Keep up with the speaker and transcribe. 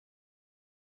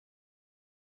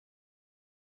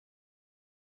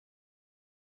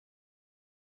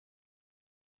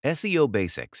SEO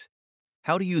Basics: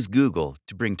 How to use Google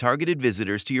to bring targeted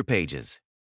visitors to your pages.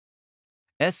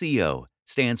 SEO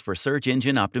stands for Search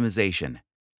Engine Optimization.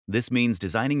 This means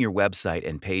designing your website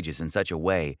and pages in such a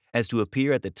way as to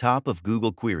appear at the top of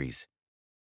Google queries.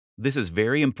 This is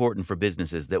very important for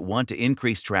businesses that want to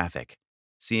increase traffic,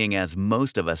 seeing as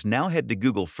most of us now head to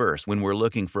Google first when we're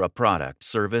looking for a product,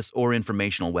 service, or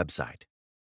informational website.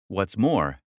 What's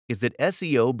more is that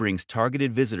SEO brings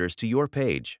targeted visitors to your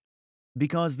page,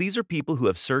 because these are people who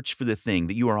have searched for the thing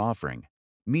that you are offering,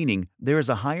 meaning there is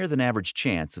a higher than average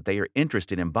chance that they are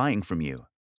interested in buying from you.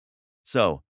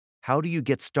 So, how do you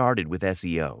get started with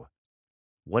SEO?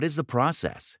 What is the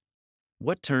process?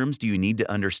 What terms do you need to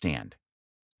understand?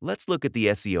 Let's look at the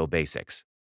SEO basics.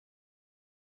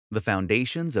 The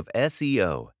foundations of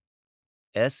SEO.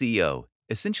 SEO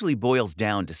essentially boils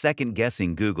down to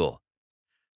second-guessing Google.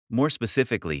 More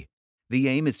specifically, the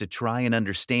aim is to try and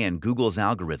understand Google's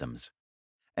algorithms.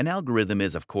 An algorithm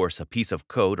is, of course, a piece of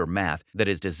code or math that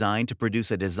is designed to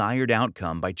produce a desired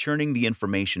outcome by churning the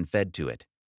information fed to it.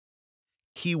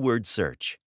 Keyword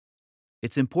search.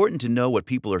 It's important to know what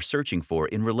people are searching for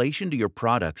in relation to your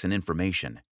products and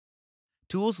information.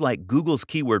 Tools like Google's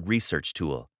Keyword Research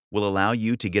tool will allow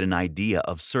you to get an idea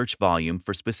of search volume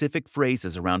for specific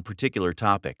phrases around particular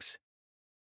topics.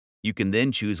 You can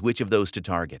then choose which of those to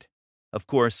target. Of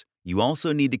course, you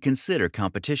also need to consider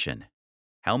competition.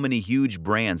 How many huge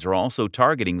brands are also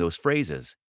targeting those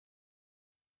phrases?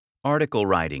 Article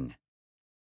writing.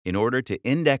 In order to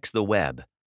index the web,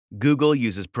 Google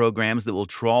uses programs that will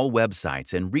trawl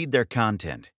websites and read their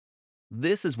content.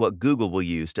 This is what Google will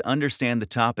use to understand the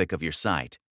topic of your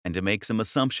site and to make some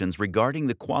assumptions regarding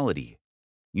the quality.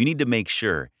 You need to make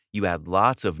sure you add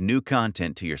lots of new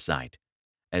content to your site,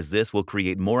 as this will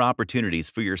create more opportunities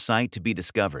for your site to be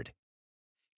discovered.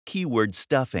 Keyword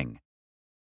stuffing.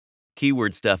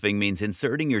 Keyword stuffing means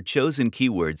inserting your chosen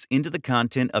keywords into the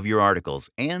content of your articles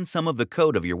and some of the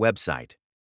code of your website.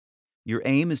 Your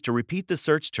aim is to repeat the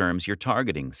search terms you're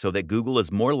targeting so that Google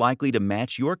is more likely to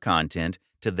match your content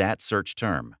to that search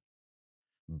term.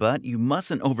 But you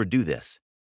mustn't overdo this.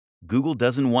 Google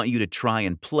doesn't want you to try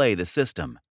and play the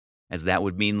system, as that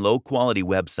would mean low-quality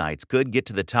websites could get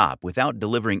to the top without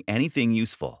delivering anything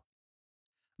useful.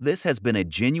 This has been a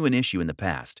genuine issue in the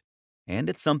past, and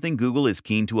it's something Google is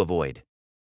keen to avoid.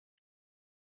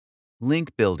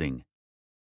 Link building.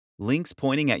 Links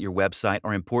pointing at your website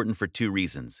are important for two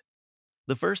reasons.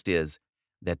 The first is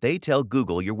that they tell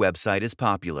Google your website is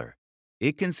popular.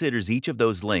 It considers each of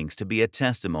those links to be a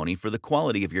testimony for the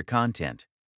quality of your content.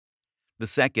 The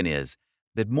second is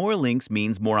that more links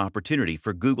means more opportunity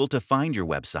for Google to find your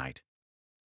website.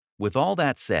 With all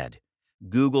that said,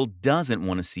 Google doesn't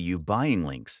want to see you buying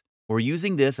links or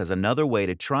using this as another way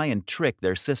to try and trick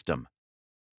their system.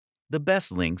 The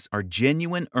best links are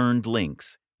genuine earned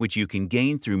links, which you can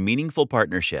gain through meaningful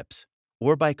partnerships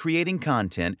or by creating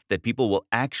content that people will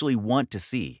actually want to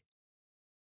see.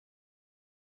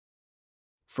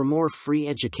 For more free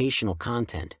educational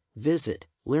content, visit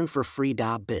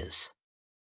learnforfree.biz.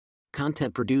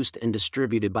 Content produced and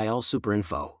distributed by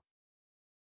AllSuperInfo.